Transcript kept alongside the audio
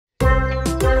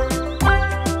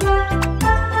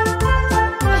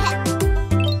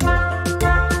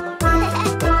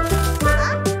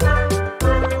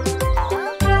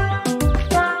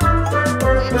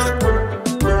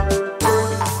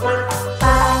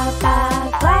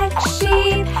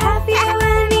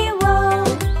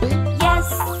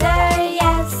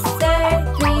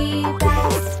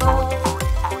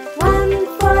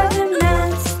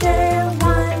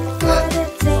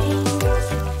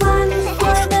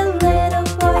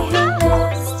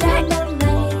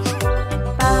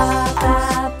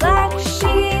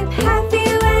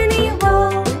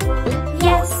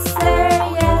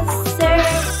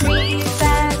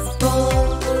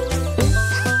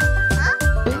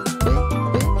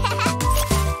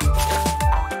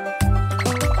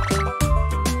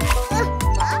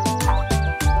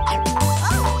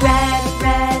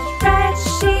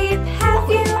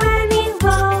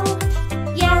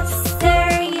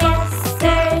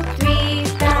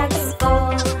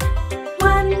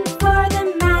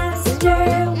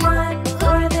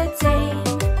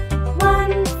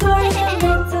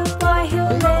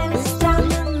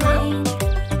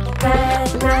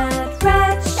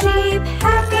sheep,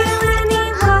 have you any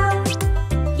wool?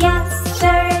 Yes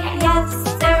sir,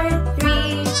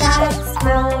 3 bags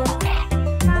full.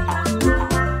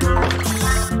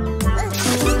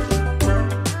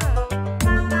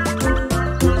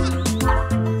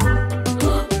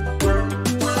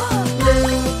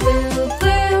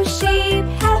 Blue sheep,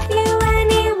 have you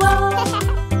any wool?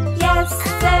 Yes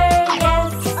sir,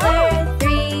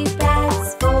 3 bags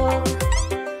full.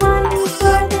 One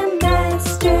for the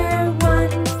master,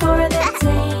 one for the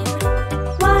tame,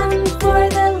 one for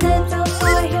the little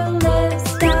boy who lives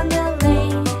down the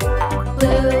lane.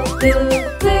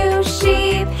 Blue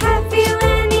sheep, have you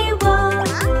any wool?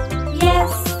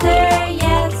 Yes sir,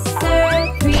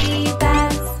 3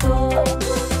 bags full.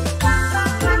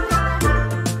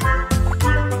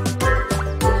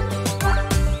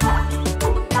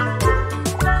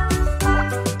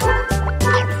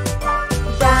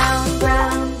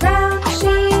 Brown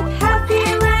sheep, have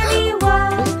you any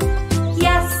wool?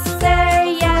 Yes sir,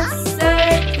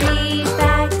 3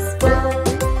 bags full.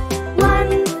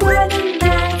 One for the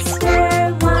master,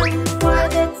 one for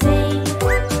the tame,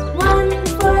 one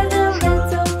for the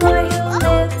little boy who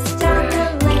lives down the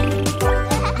lane.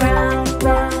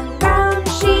 Brown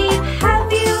sheep, have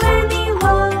you any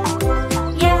wool?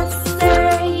 Yes sir,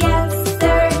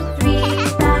 3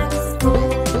 bags full.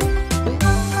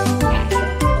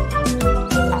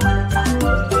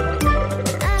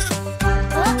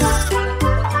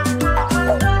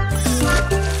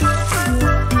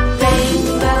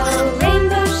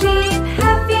 Rainbow sheep,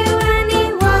 have you any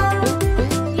wool?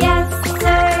 Yes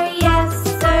sir,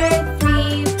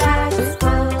 3 bags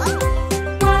full.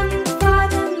 One for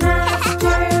the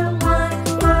master, one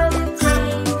for the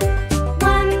tame,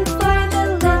 one for the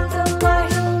little boy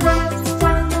who lives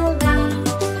down the lane.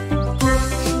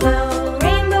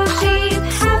 Rainbow sheep,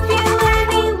 have you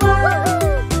any wool?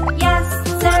 Yes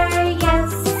sir,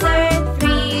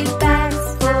 3 bags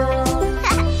full.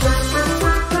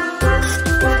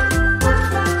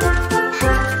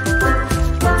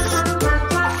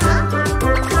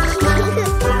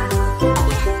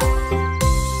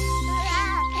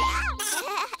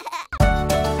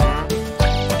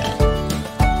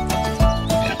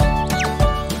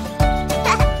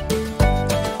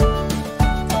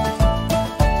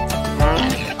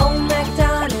 Old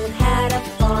McDonald had a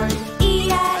farm,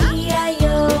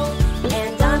 E-I-E-I-O.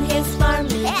 And on his farm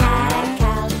he had a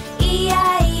cow,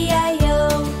 E-I-E-I-O.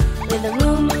 With a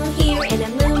moo-moo here and a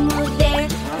moo-moo there,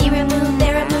 here a moo,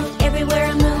 there a moo, everywhere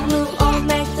a moo-moo. Old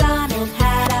MacDonald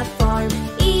had a farm,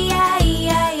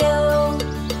 E-I-E-I-O.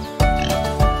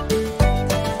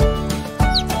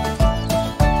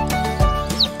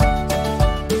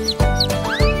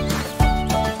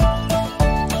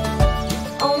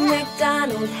 Old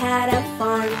MacDonald had a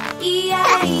farm,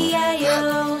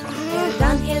 E-I-E-I-O. And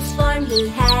on his farm he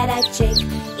had a chick,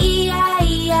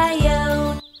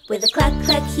 E-I-E-I-O. With a cluck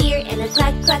cluck here and a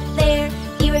cluck cluck there,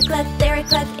 here a cluck, there a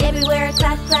cluck, everywhere a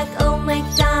cluck cluck. Old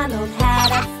MacDonald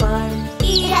had a farm,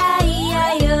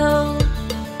 E-I-E-I-O.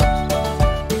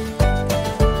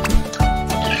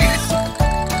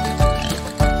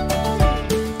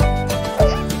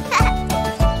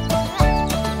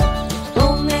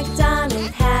 Old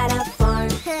MacDonald had a farm,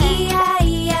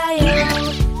 E-I-E-I-O.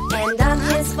 And on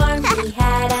his farm he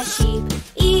had a sheep,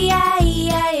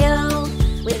 E-I-E-I-O.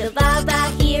 With a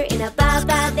ba-ba here and a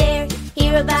ba-ba there,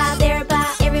 here a ba, there a ba,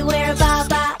 everywhere a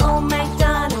ba-ba. Old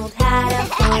MacDonald had a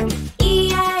farm,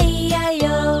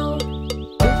 E-I-E-I-O.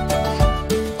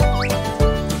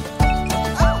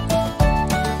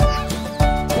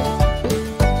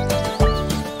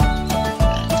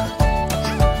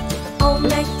 Old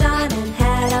MacDonald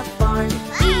had a farm,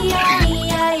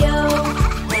 E-I-E-I-O.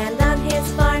 And on his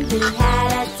farm he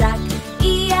had a duck,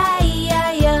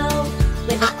 E-I-E-I-O.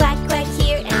 With a quack quack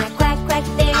here and a quack quack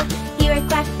there, here a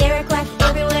quack, there a quack,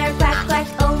 everywhere a quack quack.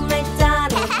 Old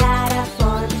MacDonald had a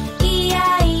farm,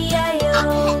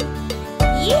 E-I-E-I-O.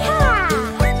 Yeehaw!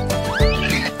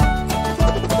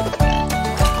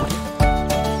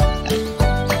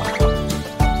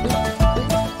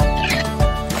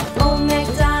 Old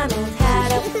MacDonald had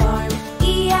a farm,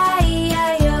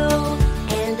 E-I-E-I-O.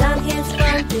 And on his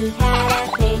farm he had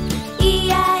a pig,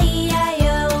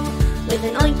 E-I-E-I-O. With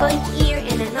an oink oink here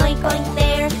and an oink oink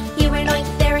there, here an oink,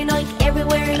 there an oink,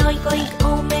 everywhere an oink oink.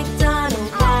 Old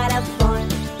MacDonald had a farm,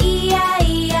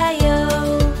 E-I-E-I-O.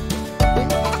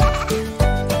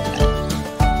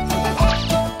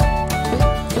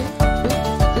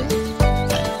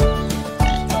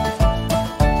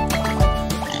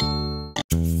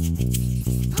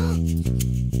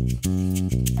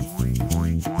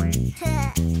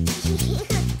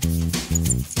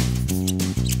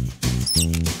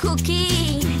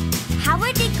 Cuquin,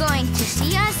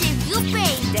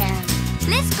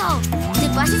 Let's go. The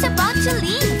bus is about to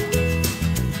leave.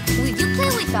 Will you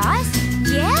play with us?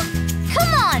 Yeah?